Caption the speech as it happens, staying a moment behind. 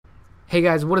Hey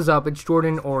guys, what is up? It's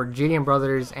Jordan or JDM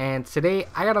Brothers, and today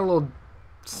I got a little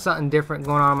something different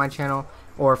going on my channel,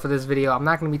 or for this video. I'm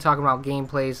not going to be talking about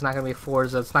gameplay, it's not going to be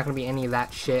Forza, it's not going to be any of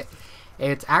that shit.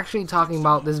 It's actually talking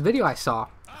about this video I saw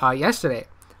yesterday,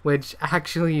 which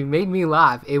actually made me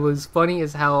laugh. It was funny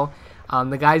as hell.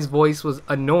 The guy's voice was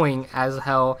annoying as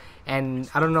hell,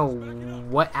 and I don't know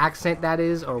what accent that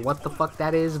is or what the fuck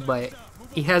that is, but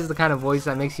he has the kind of voice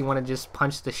that makes you want to just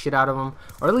punch the shit out of him,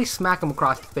 or at least smack him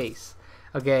across the face.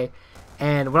 Okay,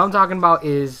 and what I'm talking about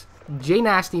is Jay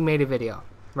Nasty made a video,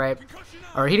 right?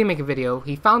 Or he didn't make a video,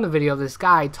 he found a video of this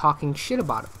guy talking shit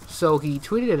about him. So he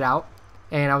tweeted it out,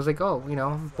 and I was like, oh, you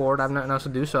know, I'm bored, I have nothing else to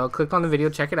do, so I clicked on the video,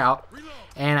 check it out,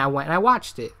 and I went and I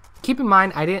watched it. Keep in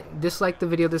mind, I didn't dislike the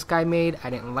video this guy made, I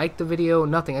didn't like the video,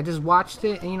 nothing. I just watched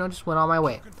it and, you know, just went on my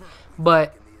way.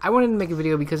 But I wanted to make a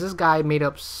video because this guy made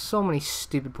up so many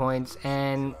stupid points,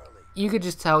 and you could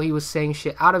just tell he was saying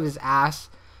shit out of his ass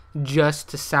just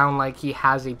to sound like he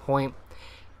has a point.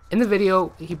 In the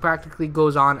video, he practically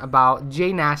goes on about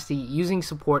Jay Nasty using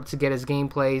support to get his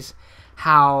gameplays,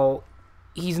 how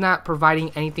he's not providing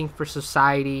anything for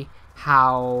society,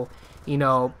 how, you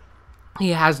know,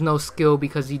 he has no skill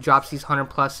because he drops these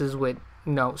 100+s with,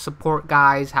 you know, support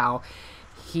guys, how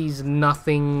he's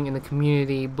nothing in the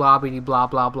community, blah blah blah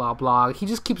blah blah blah. He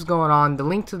just keeps going on. The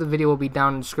link to the video will be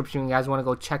down in the description if you guys want to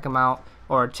go check him out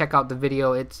or check out the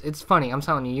video. It's funny, I'm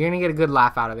telling you, you're gonna get a good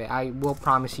laugh out of it, I will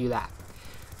promise you that.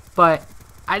 But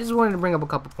I just wanted to bring up a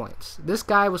couple points. This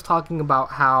guy was talking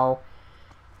about how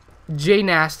Jay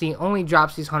Nasty only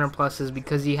drops these 100+s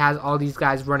because he has all these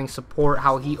guys running support,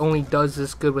 how he only does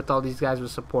this good with all these guys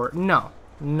with support. No.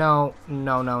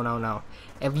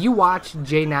 If you watch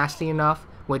Jay Nasty enough,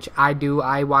 which I do,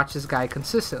 I watch this guy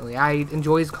consistently. I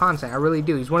enjoy his content, I really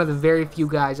do. He's one of the very few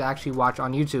guys I actually watch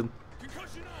on YouTube.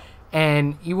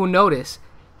 And you will notice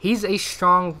he's a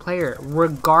strong player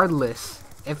regardless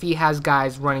if he has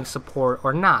guys running support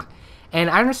or not. And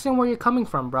I understand where you're coming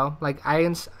from, bro. Like, I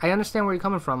understand where you're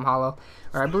coming from, Hollow.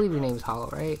 Or I believe your name is Hollow,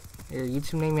 right? Your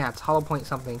YouTube name, yeah, it's Hollow Point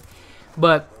something.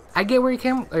 But I get where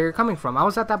you're coming from. I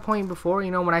was at that point before,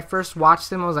 you know, when I first watched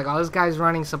him, I was like, oh, this guy's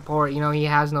running support, you know, he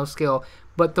has no skill.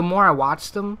 But the more I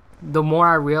watched him, the more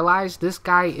I realized this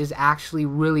guy is actually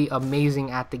really amazing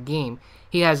at the game.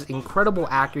 He has incredible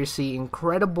accuracy,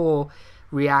 incredible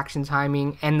reaction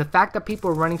timing, and the fact that people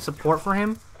are running support for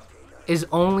him is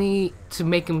only to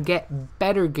make him get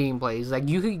better gameplays. Like,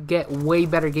 you could get way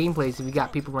better gameplays if you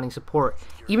got people running support.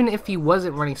 Even if he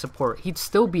wasn't running support, he'd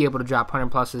still be able to drop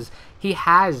 100+s. He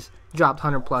has dropped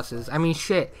 100+s. I mean,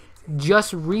 shit,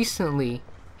 just recently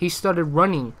he started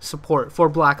running support for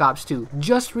Black Ops 2.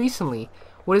 Just recently.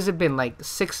 What has it been, like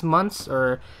 6 months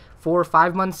or 4 or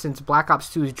 5 months since Black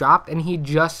Ops 2 has dropped, and he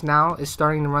just now is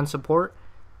starting to run support?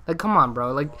 Like, come on,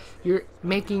 bro. Like, you're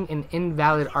making an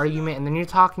invalid argument, and then you're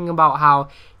talking about how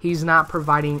he's not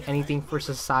providing anything for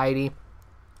society.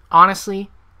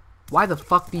 Honestly, why the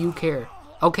fuck do you care?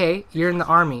 Okay, you're in the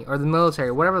army or the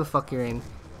military, whatever the fuck you're in.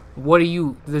 What are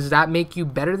you? Does that make you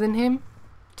better than him?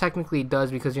 Technically, it does,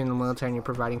 because you're in the military and you're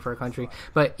providing for a country.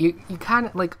 But you kind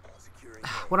of, like,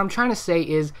 what I'm trying to say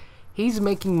is he's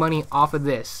making money off of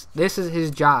this. This is his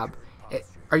job.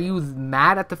 Are you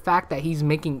mad at the fact that he's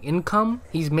making income?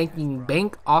 He's making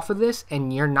bank off of this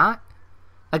and you're not?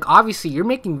 Like, obviously you're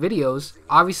making videos.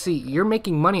 Obviously you're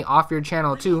making money off your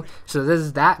channel too. So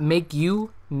does that make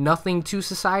you nothing to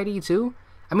society too?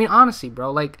 I mean, honestly,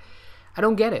 bro, like, I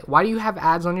don't get it. Why do you have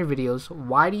ads on your videos?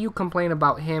 Why do you complain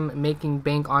about him making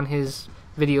bank on his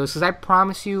videos? Because I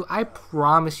promise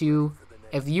you,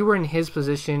 if you were in his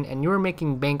position and you were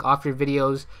making bank off your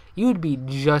videos, you would be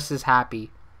just as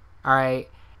happy. Alright?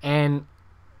 And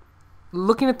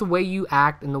looking at the way you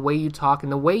act and the way you talk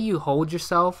and the way you hold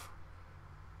yourself,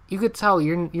 you could tell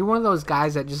you're one of those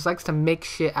guys that just likes to make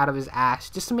shit out of his ass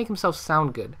just to make himself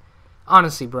sound good.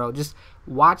 Honestly, bro, just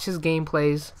watch his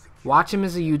gameplays, watch him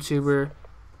as a YouTuber,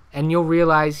 and you'll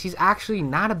realize he's actually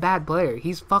not a bad player.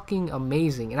 He's fucking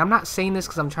amazing. And I'm not saying this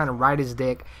because I'm trying to ride his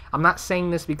dick. I'm not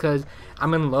saying this because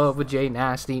I'm in love with Jay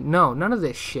Nasty. No, none of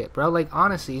this shit, bro. Like,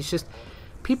 honestly, it's just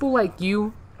people like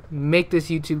you make this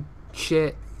YouTube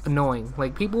shit annoying.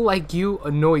 Like, people like you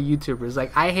annoy YouTubers.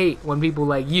 Like, I hate when people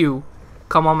like you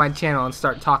come on my channel and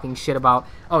start talking shit about,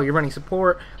 oh, you're running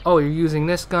support, oh, you're using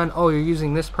this gun, oh, you're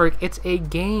using this perk. It's a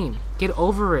game. Get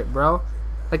over it, bro.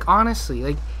 Like, honestly,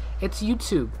 like, it's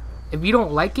YouTube. If you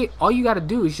don't like it, all you gotta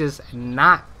do is just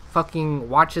not fucking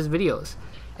watch his videos.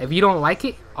 If you don't like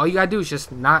it, all you gotta do is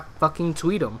just not fucking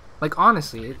tweet him. Like,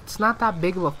 honestly, it's not that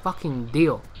big of a fucking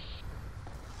deal.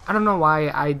 I don't know why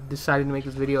I decided to make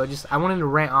this video. I wanted to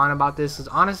rant on about this, because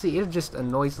honestly, it just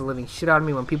annoys the living shit out of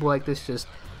me when people like this just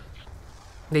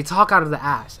They talk out of the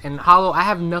ass. And Hollow, I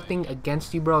have nothing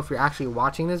against you, bro, if you're actually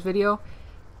watching this video.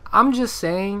 I'm just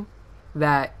saying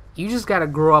that you just gotta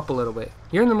grow up a little bit.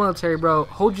 You're in the military, bro.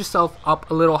 Hold yourself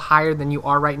up a little higher than you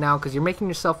are right now, because you're making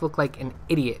yourself look like an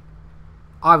idiot.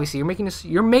 Obviously,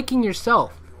 you're making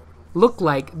yourself look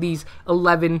like these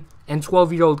 11 and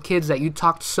 12-year-old kids that you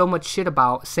talked so much shit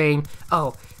about, saying,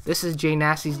 oh, this is Jay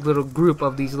Nasty's little group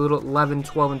of these little 11,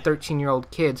 12, and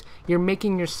 13-year-old kids. You're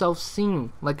making yourself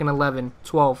seem like an 11,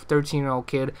 12, 13-year-old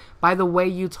kid by the way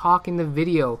you talk in the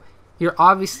video. You're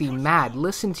obviously mad.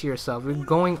 Listen to yourself. You're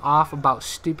going off about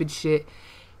stupid shit.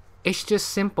 It's just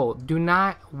simple. Do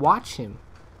not watch him.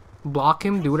 Block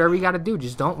him. Do whatever you gotta do.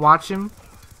 Just don't watch him.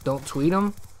 Don't tweet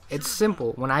him. It's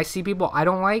simple. When I see people I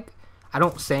don't like, I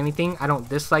don't say anything. I don't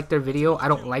dislike their video. I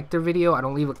don't like their video. I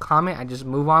don't leave a comment. I just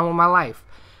move on with my life.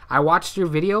 I watched your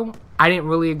video. I didn't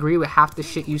really agree with half the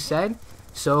shit you said,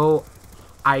 so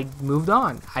I moved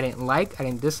on. I didn't like, I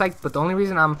didn't dislike, but the only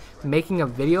reason I'm making a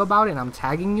video about it and I'm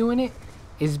tagging you in it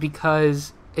is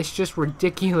because it's just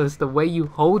ridiculous the way you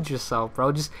hold yourself,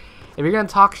 bro. Just, if you're gonna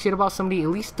talk shit about somebody, at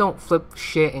least don't flip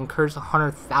shit and curse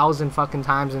 100,000 fucking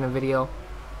times in a video.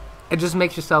 It just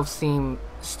makes yourself seem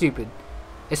stupid,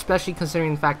 especially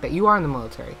considering the fact that you are in the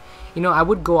military. You know, I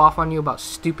would go off on you about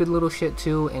stupid little shit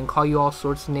too and call you all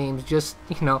sorts of names just,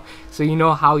 you know, so you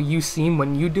know how you seem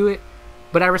when you do it.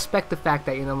 But I respect the fact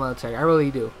that you're in the military. I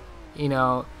really do. You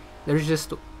know, there's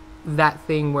just that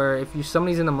thing where if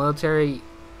somebody's in the military,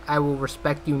 I will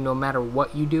respect you no matter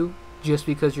what you do, just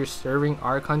because you're serving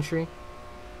our country.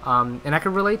 And I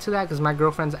can relate to that because my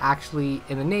girlfriend's actually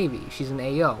in the Navy. She's an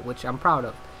AO, which I'm proud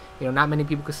of. You know, not many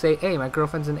people could say, hey, my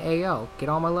girlfriend's an AO. Get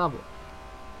on my level.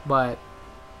 But,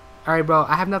 alright, bro,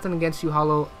 I have nothing against you,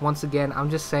 Hollow. Once again, I'm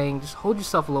just saying, just hold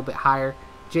yourself a little bit higher.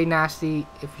 Jay Nasty,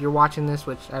 if you're watching this,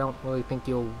 which I don't really think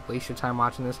you'll waste your time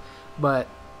watching this, but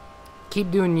keep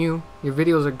doing you. Your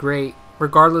videos are great,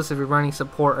 regardless if you're running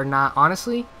support or not.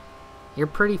 Honestly, you're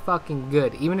pretty fucking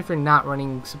good. Even if you're not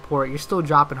running support, you're still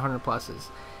dropping 100 pluses.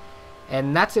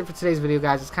 And that's it for today's video,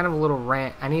 guys. It's kind of a little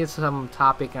rant. I needed some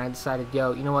topic, and I decided,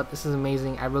 yo, you know what? This is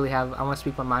amazing. I want to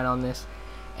speak my mind on this.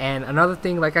 And another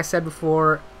thing, like I said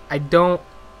before, I don't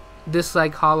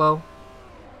dislike Hollow.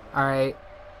 Alright.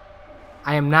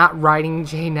 I am not riding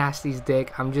Jay Nasty's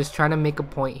dick. I'm just trying to make a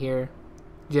point here.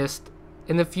 Just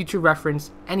in the future reference,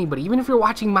 anybody, even if you're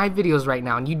watching my videos right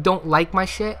now and you don't like my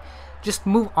shit, just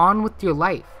move on with your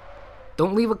life.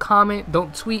 Don't leave a comment.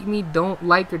 Don't tweet me. Don't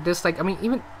like or dislike. I mean,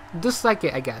 even dislike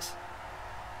it, I guess.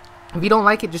 If you don't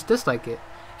like it, just dislike it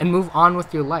and move on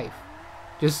with your life.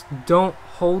 Just don't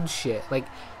hold shit. Like,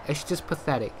 it's just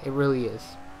pathetic. It really is.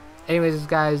 Anyways,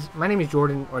 guys, my name is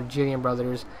Jordan, or Gideon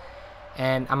Brothers,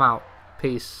 and I'm out.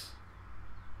 Peace.